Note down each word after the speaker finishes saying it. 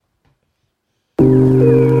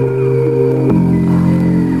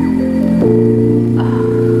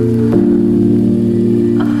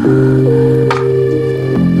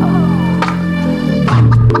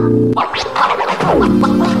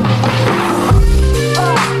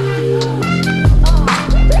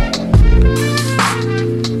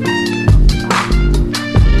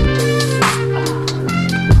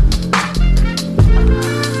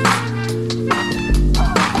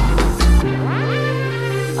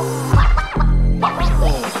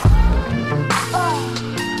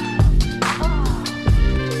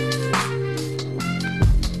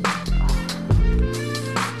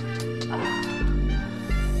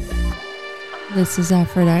This is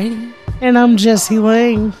Aphrodite. And I'm Jesse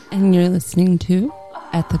Lang. And you're listening to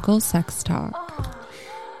Ethical Sex Talk.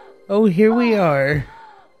 Oh, here we are.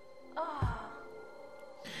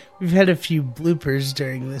 We've had a few bloopers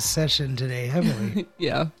during this session today, haven't we?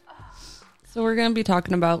 Yeah. So we're going to be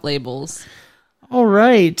talking about labels. All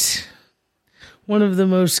right. One of the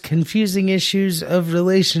most confusing issues of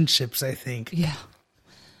relationships, I think. Yeah.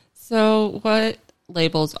 So what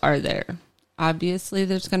labels are there? Obviously,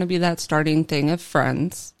 there's going to be that starting thing of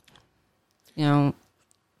friends. You know,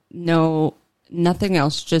 no, nothing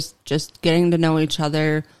else. Just getting to know each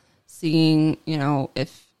other, seeing,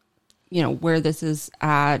 if, where this is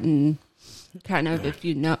at, and kind of if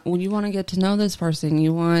when you want to get to know this person,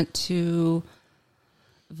 you want to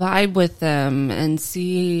vibe with them and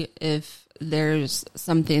see if there's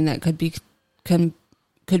something that could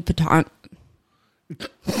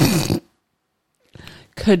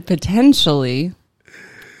potentially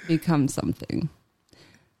become something.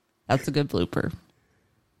 That's a good blooper.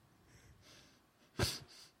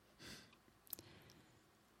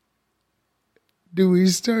 Do we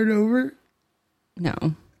start over? No.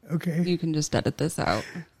 Okay. You can just edit this out.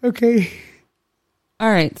 Okay.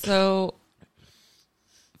 All right. So,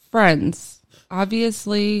 friends.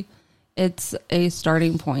 Obviously, it's a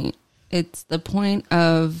starting point. It's the point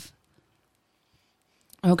of,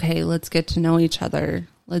 okay, let's get to know each other.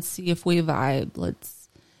 Let's see if we vibe. Let's,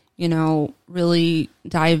 really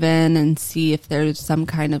dive in and see if there's some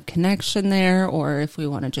kind of connection there, or if we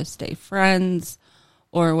want to just stay friends,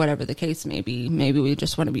 or whatever the case may be. Maybe we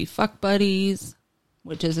just want to be fuck buddies,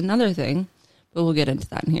 which is another thing, but we'll get into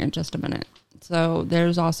that in here in just a minute. So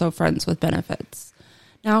there's also friends with benefits.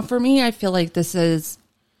 Now, for me, I feel like this is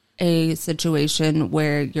a situation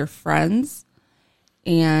where you're friends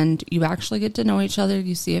and you actually get to know each other.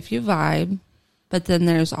 You see if you vibe, but then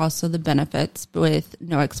there's also the benefits with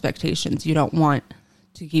no expectations. You don't want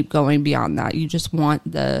to keep going beyond that. You just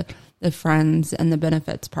want the friends and the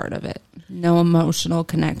benefits part of it. No emotional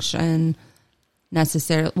connection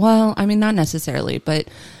necessarily. Well, I mean, not necessarily, but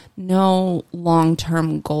no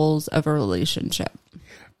long-term goals of a relationship.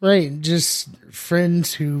 Right. Just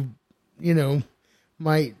friends who,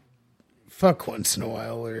 might fuck once in a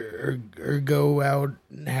while or go out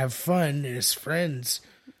and have fun as friends.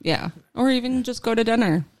 Yeah. Or even just go to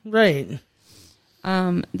dinner. Right.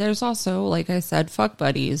 There's also, like I said, fuck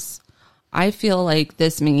buddies. I feel like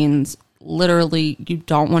this means literally you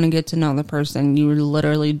don't want to get to know the person. You're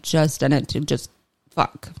literally just in it to just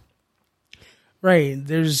fuck. Right.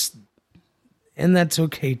 And that's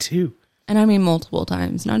okay too. And I mean multiple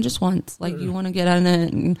times, not just once. Like you want to get on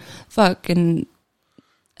it and fuck and,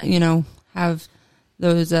 have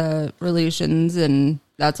those relations, and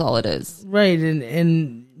that's all it is. Right.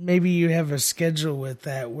 And maybe you have a schedule with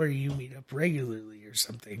that where you meet up regularly or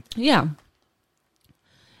something. Yeah.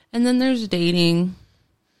 And then there's dating,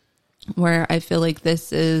 where I feel like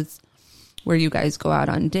this is where you guys go out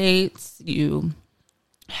on dates, you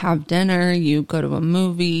have dinner, you go to a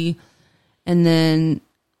movie, and then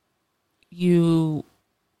you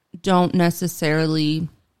don't necessarily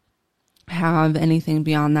have anything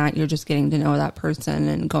beyond that. You're just getting to know that person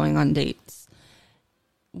and going on dates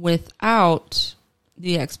without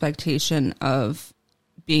the expectation of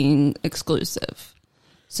being exclusive.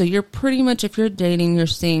 So you're pretty much, if you're dating, you're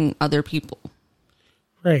seeing other people.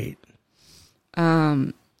 Right.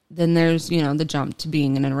 Then there's, the jump to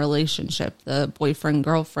being in a relationship, the boyfriend,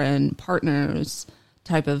 girlfriend, partners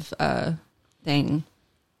type of thing.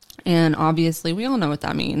 And obviously we all know what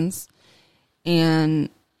that means. And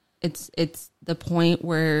it's the point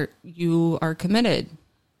where you are committed.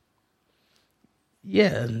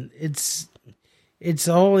 Yeah, it's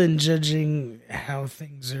all in judging how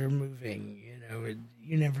things are moving.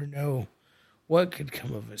 You never know what could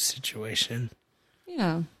come of a situation.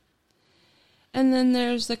 Yeah. And then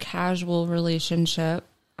there's the casual relationship.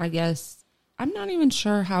 I guess I'm not even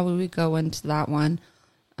sure how we would go into that one.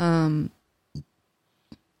 I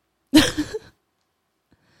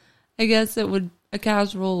guess a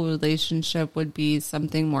casual relationship would be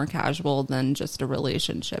something more casual than just a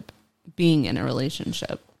relationship, being in a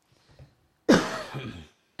relationship.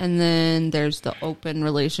 And then there's the open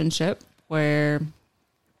relationship where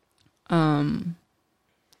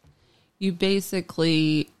you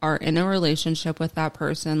basically are in a relationship with that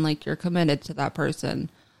person, like you're committed to that person,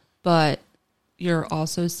 but you're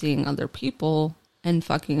also seeing other people and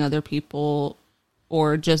fucking other people,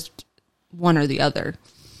 or just one or the other.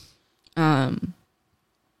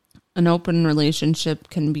 An open relationship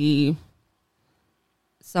can be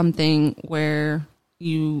something where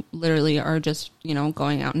you literally are just,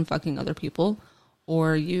 going out and fucking other people,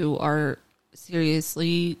 or you are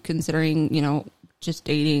seriously considering, just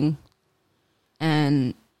dating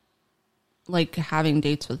and like having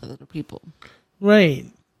dates with other people. Right.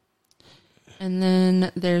 And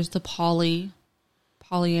then there's the polyamory,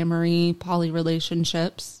 poly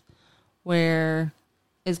relationships, where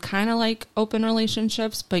it's kind of like open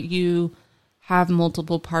relationships, but you have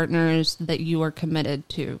multiple partners that you are committed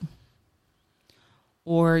to,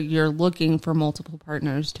 or you're looking for multiple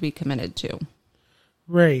partners to be committed to.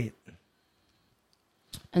 Right.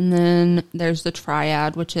 And then there's the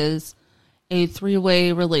triad, which is a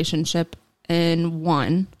 3-way relationship in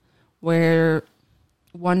one, where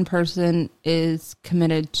one person is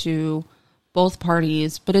committed to both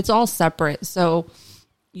parties, but it's all separate. So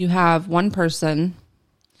you have one person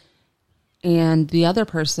and the other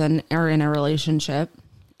person are in a relationship,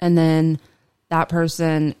 and then that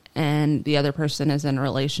person and the other person is in a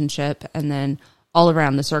relationship, and then all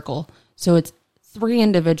around the circle. So it's 3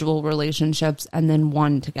 individual relationships and then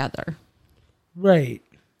one together. Right.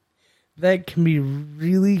 That can be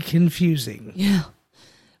really confusing. Yeah.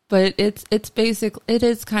 But it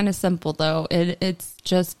is kind of simple though. It's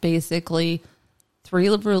just basically 3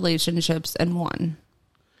 relationships and one.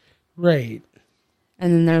 Right.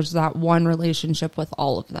 And then there's that one relationship with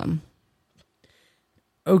all of them.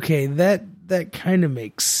 Okay, that kind of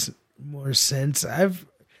makes more sense. I've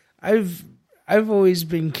always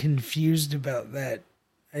been confused about that,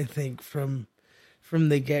 I think, from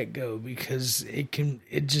the get-go, because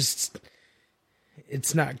it's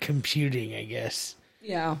not computing, I guess.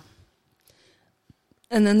 Yeah.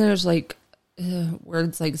 And then there's like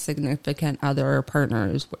words like significant other or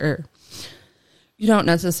partners, where you don't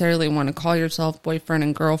necessarily want to call yourself boyfriend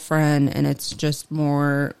and girlfriend, and it's just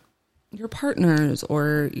more your partners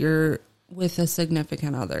or you're with a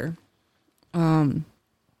significant other. And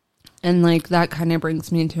like that kind of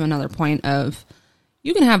brings me to another point of,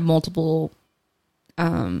 you can have multiple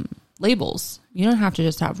labels. You don't have to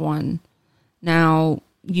just have one. Now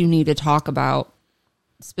you need to talk about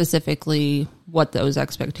specifically what those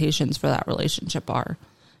expectations for that relationship are.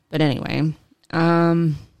 But anyway,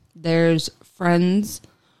 there's friends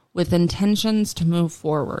with intentions to move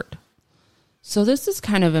forward. So this is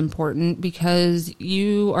kind of important, because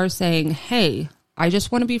you are saying, hey, I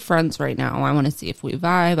just want to be friends right now. I want to see if we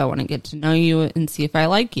vibe. I want to get to know you and see if I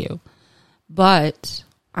like you. But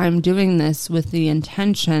I'm doing this with the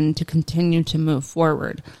intention to continue to move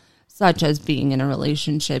forward, such as being in a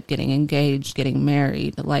relationship, getting engaged, getting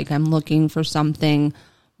married. Like, I'm looking for something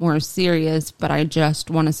more serious, but I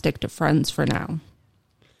just want to stick to friends for now.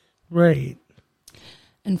 Right.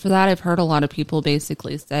 And for that, I've heard a lot of people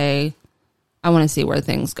basically say, I want to see where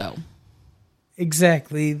things go.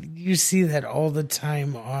 Exactly. You see that all the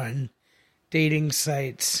time on dating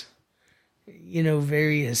sites,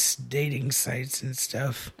 various dating sites and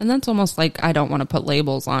stuff. And that's almost like, I don't want to put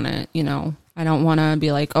labels on it, I don't want to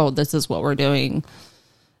be like, oh, this is what we're doing.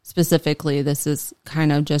 Specifically, this is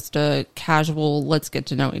kind of just a casual, let's get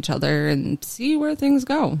to know each other and see where things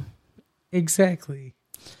go. Exactly.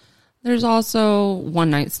 There's also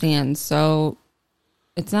one-night stands, so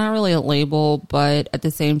it's not really a label, but at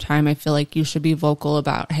the same time, I feel like you should be vocal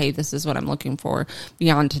about, hey, this is what I'm looking for.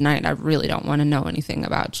 Beyond tonight, I really don't want to know anything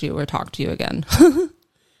about you or talk to you again.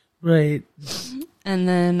 Right. And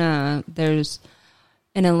then there's,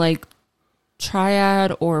 in a like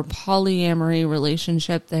triad or polyamory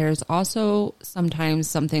relationship, there's also sometimes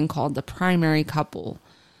something called the primary couple.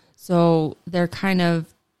 So they're kind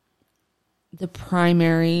of the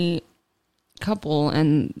primary couple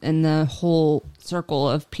and the whole circle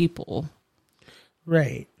of people.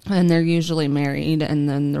 Right. And they're usually married, and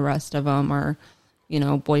then the rest of them are,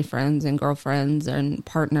 boyfriends and girlfriends and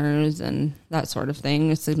partners and that sort of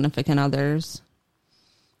thing, significant others.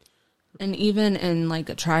 And even in like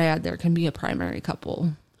a triad, there can be a primary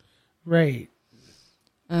couple. Right.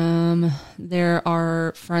 There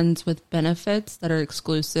are friends with benefits that are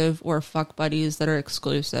exclusive, or fuck buddies that are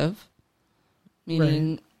exclusive,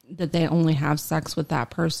 meaning that they only have sex with that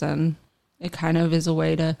person. It kind of is a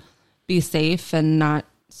way to be safe and not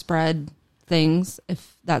spread things,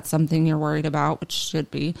 if that's something you're worried about, which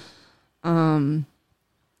should be. And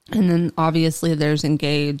then obviously there's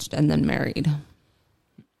engaged and then married.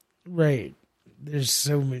 Right. There's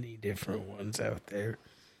so many different ones out there.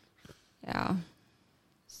 Yeah.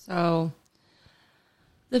 So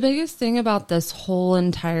the biggest thing about this whole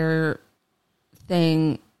entire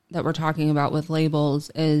thing that we're talking about with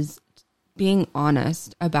labels is being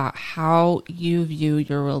honest about how you view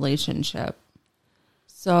your relationship.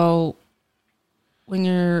 So when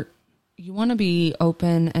you want to be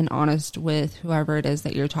open and honest with whoever it is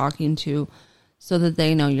that you're talking to, so that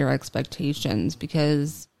they know your expectations,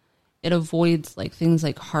 because it avoids like things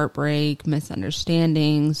like heartbreak,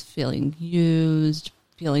 misunderstandings, feeling used,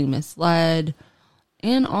 feeling misled,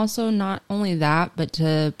 and also not only that, but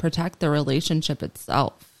to protect the relationship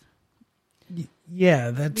itself.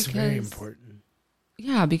 Yeah, that's very important.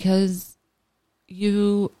 Yeah, because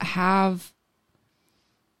you have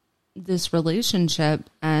this relationship,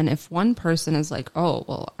 and if one person is like, oh,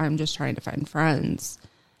 well, I'm just trying to find friends,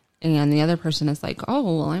 and the other person is like, oh,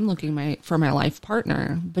 well, I'm looking for my life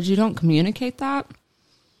partner, but you don't communicate that,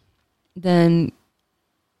 then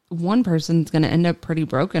one person's going to end up pretty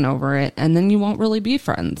broken over it, and then you won't really be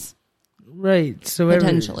friends. Right. So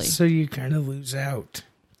potentially. So you kind of lose out.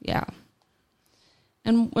 Yeah.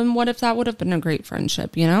 And what if that would have been a great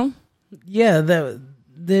friendship, you know? Yeah,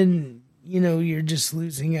 then, you're just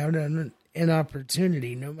losing out on an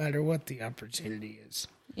opportunity, no matter what the opportunity is.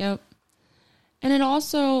 Yep. And it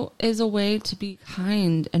also is a way to be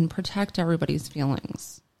kind and protect everybody's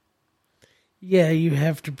feelings. Yeah, you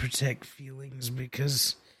have to protect feelings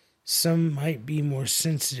because some might be more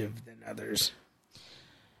sensitive than others.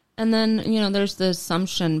 And then, there's the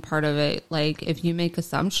assumption part of it. Like, if you make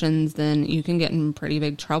assumptions, then you can get in pretty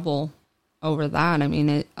big trouble over that. I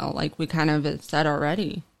mean, like we kind of said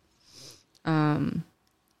already.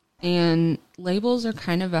 And labels are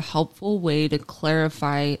kind of a helpful way to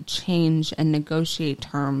clarify, change, and negotiate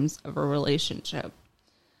terms of a relationship.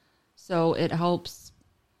 So it helps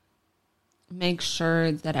make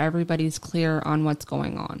sure that everybody's clear on what's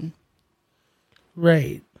going on.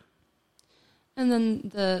 Right. And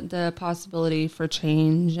then the possibility for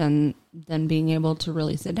change, and then being able to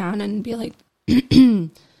really sit down and be like,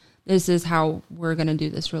 this is how we're going to do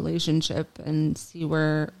this relationship, and see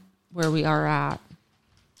where we are at.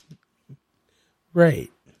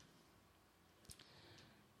 Right.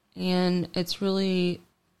 And it's really,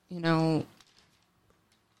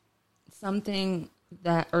 something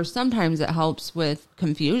that, or sometimes it helps with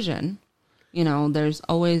confusion. There's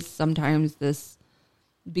always sometimes this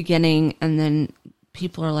beginning, and then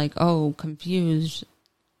people are like, oh, confused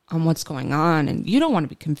on what's going on. And you don't want to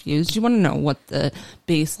be confused. You want to know what the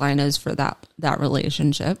baseline is for that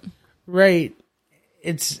relationship. Right.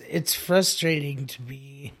 It's frustrating to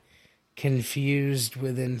be confused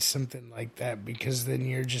within something like that, because then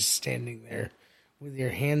you're just standing there with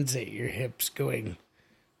your hands at your hips going,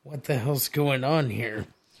 what the hell's going on here?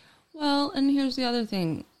 Well, and here's the other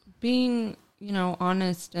thing. Being,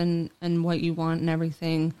 honest and what you want and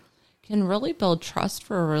everything can really build trust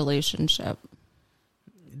for a relationship.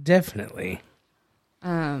 Definitely.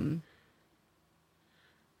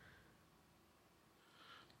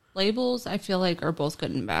 Labels, I feel like, are both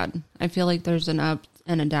good and bad. I feel like there's an up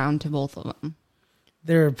and a down to both of them.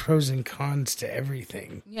 There are pros and cons to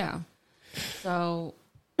everything. Yeah. So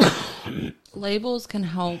labels can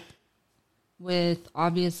help with,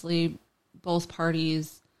 obviously, both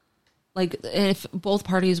parties. Like, if both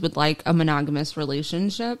parties would like a monogamous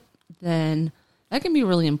relationship, then that can be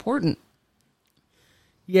really important.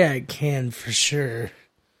 Yeah, it can, for sure.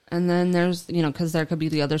 And then there's, because there could be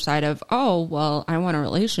the other side of, oh, well, I want a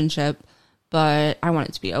relationship, but I want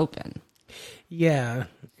it to be open. Yeah.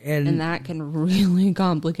 And that can really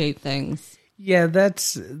complicate things. Yeah,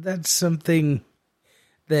 that's something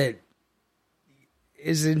that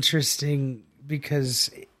is interesting,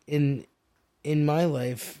 because in my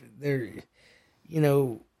life,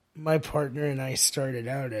 my partner and I started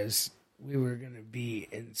out as we were going to be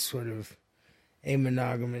in sort of a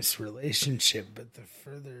monogamous relationship, but the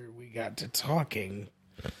further we got to talking,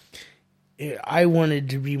 I wanted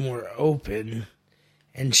to be more open,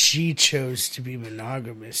 and she chose to be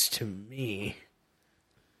monogamous to me,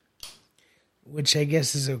 which I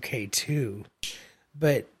guess is okay too,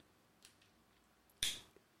 but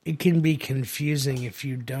it can be confusing if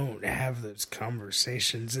you don't have those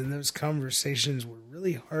conversations, and those conversations were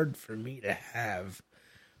really hard for me to have,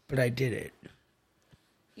 but I did it.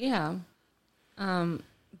 Yeah.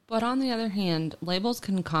 But on the other hand, labels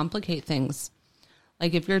can complicate things.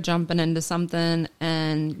 Like, if you're jumping into something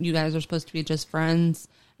and you guys are supposed to be just friends,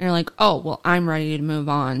 and you're like, oh, well, I'm ready to move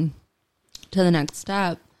on to the next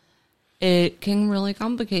step, it can really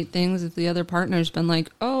complicate things if the other partner's been like,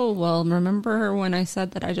 oh, well, remember when I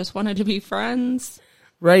said that I just wanted to be friends?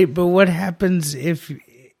 Right, but what happens if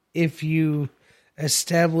you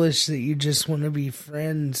establish that you just want to be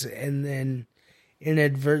friends, and then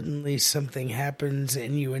inadvertently something happens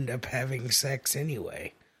and you end up having sex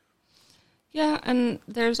anyway? Yeah, and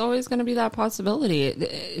there's always going to be that possibility.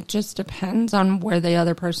 It just depends on where the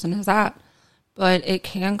other person is at. But it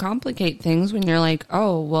can complicate things when you're like,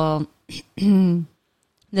 oh, well,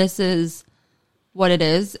 this is what it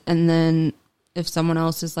is. And then if someone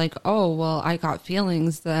else is like, oh, well, I got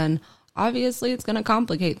feelings, then obviously it's going to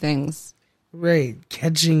complicate things. Right.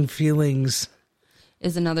 Catching feelings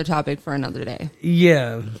Is another topic for another day.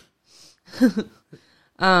 Yeah.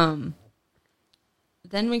 Then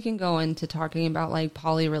we can go into talking about like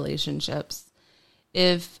poly relationships.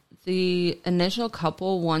 If the initial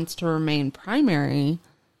couple wants to remain primary,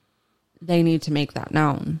 they need to make that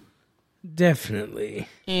known. Definitely.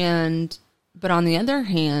 But on the other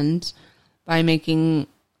hand, by making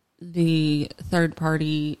the third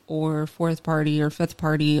party or fourth party or fifth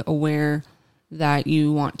party aware that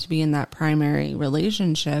you want to be in that primary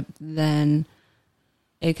relationship, then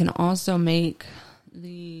it can also make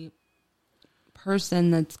the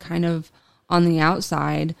person that's kind of on the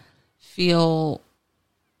outside feel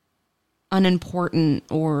unimportant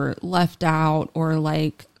or left out, or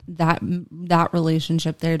like that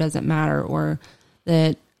relationship there doesn't matter, or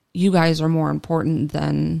that you guys are more important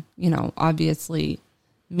than, obviously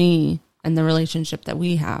me and the relationship that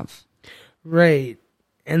we have. Right.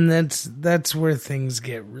 And that's where things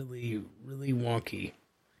get really, really wonky.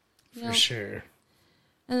 For sure.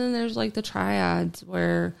 And then there's like the triads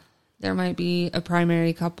where there might be a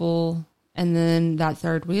primary couple and then that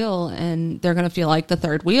third wheel, and they're going to feel like the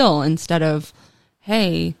third wheel instead of,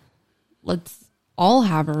 hey, let's all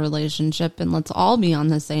have a relationship and let's all be on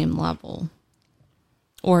the same level,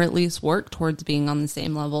 or at least work towards being on the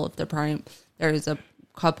same level. If there's a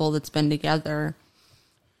couple that's been together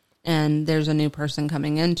and there's a new person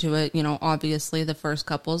coming into it, obviously the first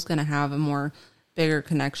couple is going to have a more bigger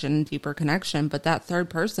connection, deeper connection, but that third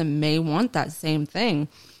person may want that same thing.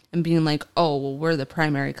 And being like, oh, well, we're the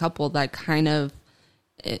primary couple, that kind of,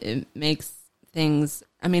 it makes things,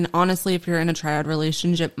 I mean, honestly, if you're in a triad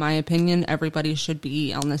relationship, my opinion, everybody should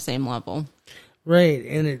be on the same level. Right.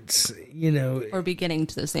 And it's, or be getting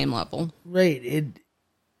to the same level. Right.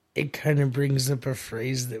 It kind of brings up a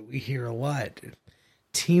phrase that we hear a lot.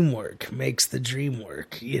 Teamwork makes the dream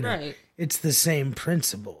work. Right. It's the same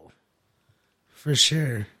principle. For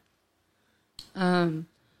sure.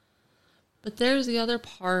 But there's the other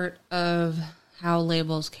part of how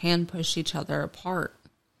labels can push each other apart.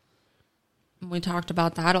 We talked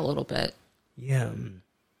about that a little bit. Yeah.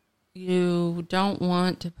 You don't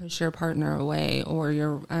want to push your partner away or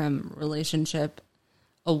your relationship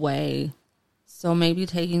away. So maybe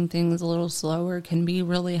taking things a little slower can be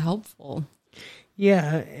really helpful.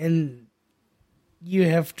 Yeah, and you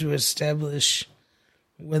have to establish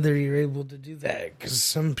whether you're able to do that, because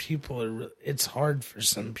some people it's hard for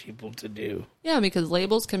some people to do. Yeah, because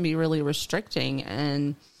labels can be really restricting,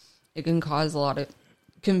 and it can cause a lot of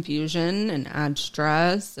confusion and add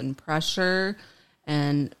stress and pressure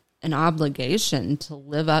and an obligation to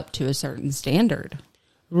live up to a certain standard.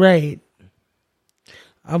 Right.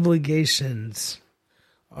 Obligations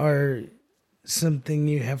are something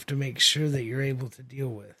you have to make sure that you're able to deal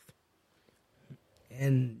with.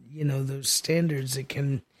 And, those standards, it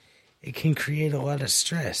can create a lot of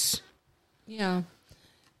stress. Yeah.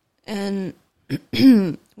 And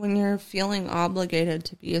when you're feeling obligated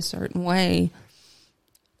to be a certain way,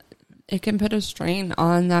 it can put a strain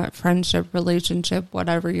on that friendship, relationship,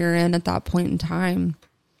 whatever you're in at that point in time.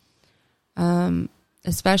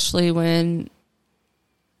 Especially when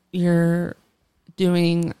you're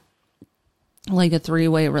doing like a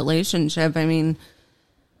 3-way relationship. I mean,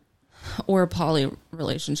 or a poly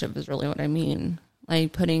relationship is really what I mean.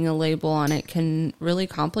 Like putting a label on it can really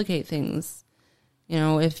complicate things.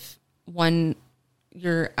 If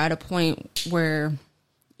you're at a point where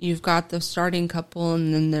you've got the starting couple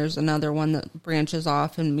and then there's another one that branches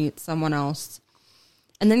off and meets someone else,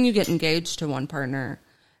 and then you get engaged to one partner,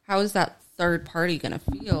 how is that third party going to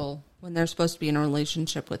feel when they're supposed to be in a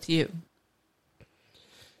relationship with you?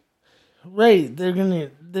 Right. They're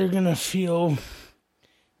gonna feel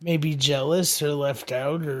maybe jealous or left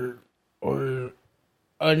out or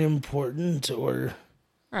unimportant or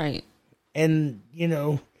right. And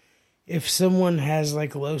if someone has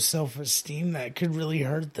like low self-esteem, that could really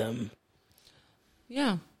hurt them.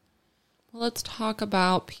 Yeah. Well, let's talk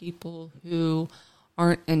about people who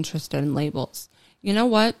aren't interested in labels. You know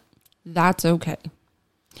what? That's okay.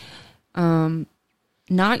 Not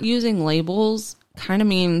using labels kind of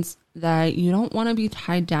means that you don't want to be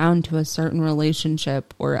tied down to a certain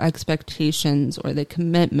relationship or expectations, or the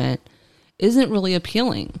commitment isn't really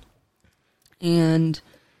appealing. And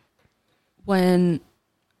when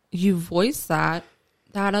you voice that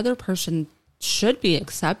other person should be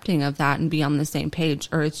accepting of that and be on the same page,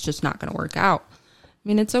 or it's just not going to work out. I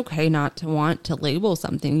mean, it's okay not to want to label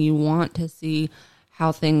something. You want to see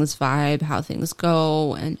how things vibe, how things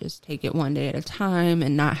go, and just take it one day at a time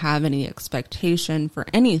and not have any expectation for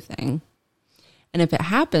anything. And if it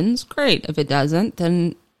happens, great. If it doesn't,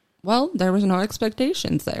 then, well, there was no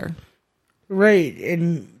expectations there. Right.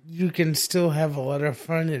 And you can still have a lot of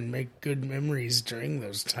fun and make good memories during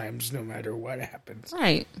those times, no matter what happens.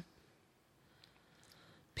 Right.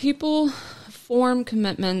 People form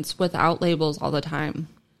commitments without labels all the time.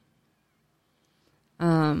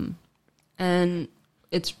 And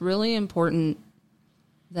it's really important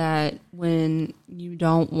that when you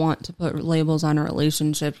don't want to put labels on a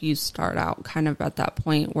relationship, you start out kind of at that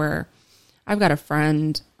point where I've got a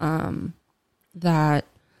friend that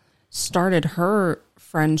started her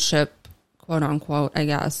friendship, quote unquote, I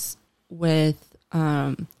guess, with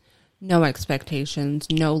no expectations,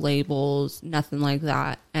 no labels, nothing like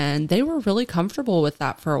that. And they were really comfortable with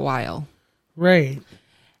that for a while. Right.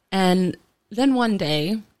 And then one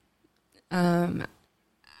day, at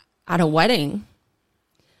a wedding,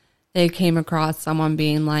 they came across someone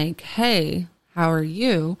being like, hey, how are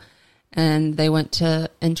you? And they went to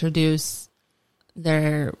introduce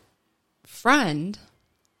their friend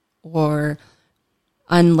or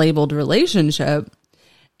unlabeled relationship.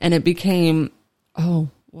 And it became, oh,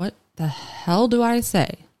 what the hell do I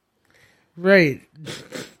say? Right.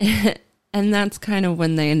 And that's kind of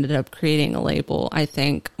when they ended up creating a label, I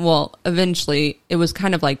think. Well, eventually it was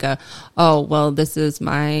kind of like oh, well, this is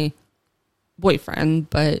my boyfriend,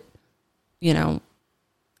 but, you know,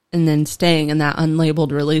 and then staying in that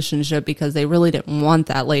unlabeled relationship because they really didn't want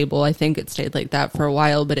that label. I think it stayed like that for a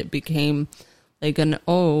while, but it became like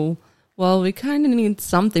oh, well, we kind of need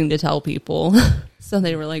something to tell people. So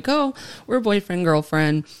they were like, oh, we're boyfriend,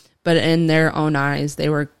 girlfriend. But in their own eyes, they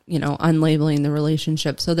were, you know, unlabeling the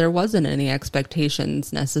relationship. So there wasn't any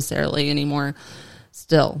expectations necessarily anymore.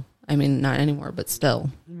 Still. I mean, not anymore, but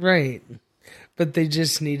still. Right. But they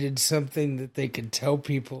just needed something that they could tell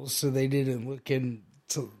people so they didn't look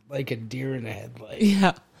into like a deer in a headlight.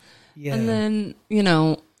 Yeah. Yeah. And then, you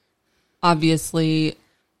know, obviously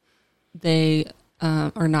they,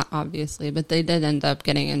 or not obviously, but they did end up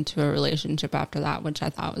getting into a relationship after that, which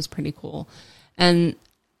I thought was pretty cool. And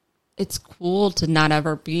it's cool to not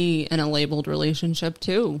ever be in a labeled relationship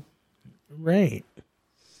too. Right.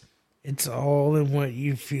 It's all in what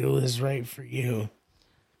you feel is right for you.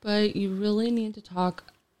 But you really need to talk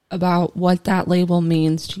about what that label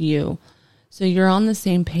means to you. So you're on the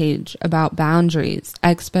same page about boundaries,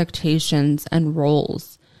 expectations, and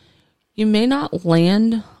roles. You may not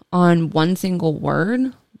land on one single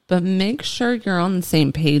word, but make sure you're on the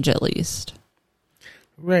same page at least.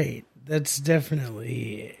 Right. That's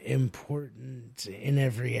definitely important in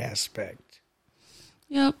every aspect.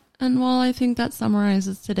 Yep. And well, I think that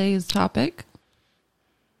summarizes today's topic.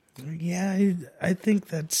 Yeah, I think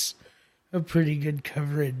that's a pretty good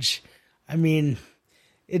coverage. I mean,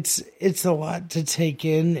 it's a lot to take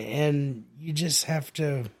in, and you just have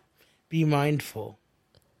to be mindful.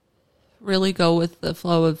 Really go with the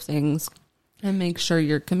flow of things and make sure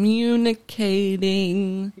you're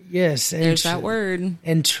communicating. Yes. And there's that word.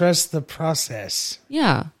 And trust the process.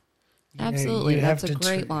 Yeah, absolutely. That's a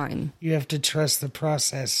great line. You have to trust the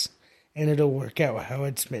process, and it'll work out how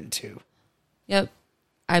it's meant to. Yep.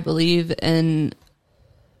 I believe in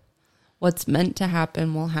what's meant to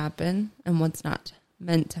happen will happen, and what's not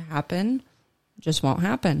meant to happen just won't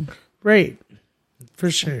happen. Right.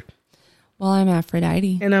 For sure. Well, I'm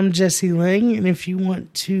Aphrodite. And I'm Jesse Lang, and if you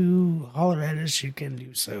want to holler at us, you can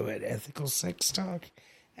do so at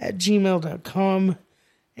ethicalsextalk@gmail.com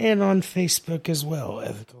and on Facebook as well,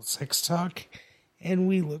 Ethical Sex Talk. And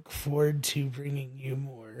we look forward to bringing you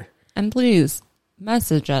more. And please,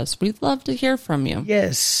 message us. We'd love to hear from you.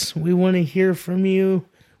 Yes, we want to hear from you.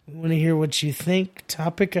 We want to hear what you think,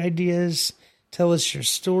 topic ideas, tell us your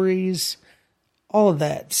stories, all of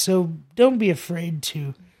that. So don't be afraid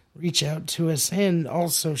to reach out to us and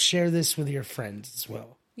also share this with your friends as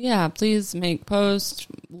well. Yeah, please make posts,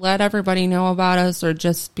 let everybody know about us, or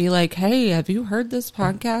just be like, hey, have you heard this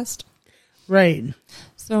podcast? Right.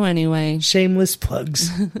 So anyway. Shameless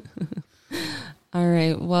plugs. All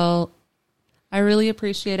right. Well, I really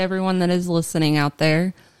appreciate everyone that is listening out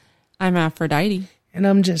there. I'm Aphrodite. And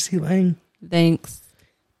I'm Jesse Lang. Thanks.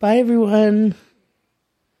 Bye, everyone.